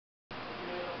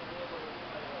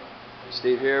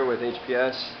Steve here with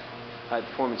HPS High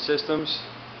Performance Systems.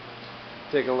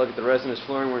 Taking a look at the resinous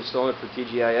flooring we're installing for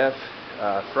TGIF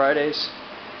Fridays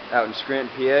out in Scranton,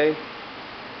 PA.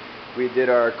 We did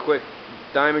our quick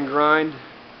diamond grind,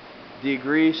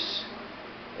 degrease,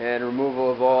 and removal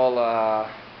of all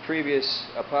previous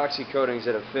epoxy coatings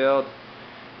that have failed,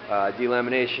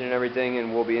 delamination and everything,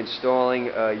 and we'll be installing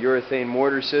a urethane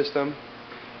mortar system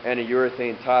and a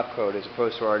urethane top coat as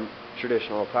opposed to our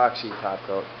traditional epoxy top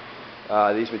coat.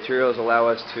 These materials allow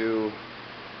us to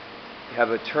have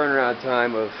a turnaround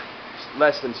time of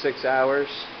less than 6 hours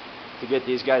to get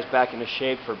these guys back into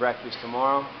shape for breakfast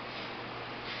tomorrow.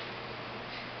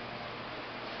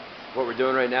 What we're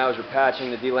doing right now is we're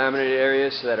patching the delaminated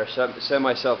areas so that our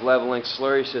semi-self-leveling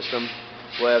slurry system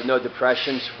will have no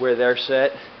depressions where they're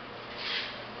set.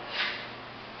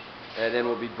 And then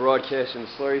we'll be broadcasting the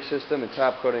slurry system and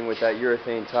top coating with that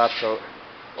urethane top coat,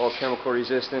 all chemical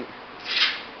resistant.